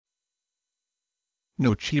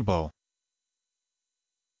Nocebo.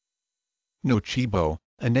 Nocebo,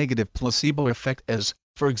 a negative placebo effect as,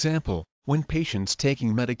 for example, when patients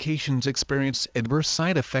taking medications experience adverse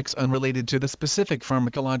side effects unrelated to the specific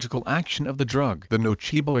pharmacological action of the drug. The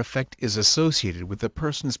nocebo effect is associated with a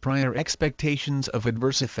person's prior expectations of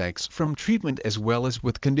adverse effects from treatment as well as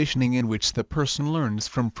with conditioning in which the person learns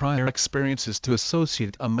from prior experiences to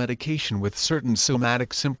associate a medication with certain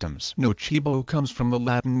somatic symptoms. Nocebo comes from the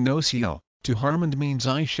Latin noceo, to harm, and means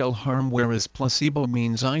I shall harm, whereas placebo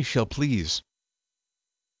means I shall please.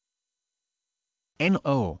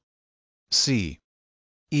 Nocebo.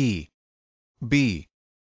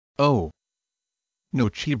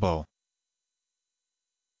 Nocebo.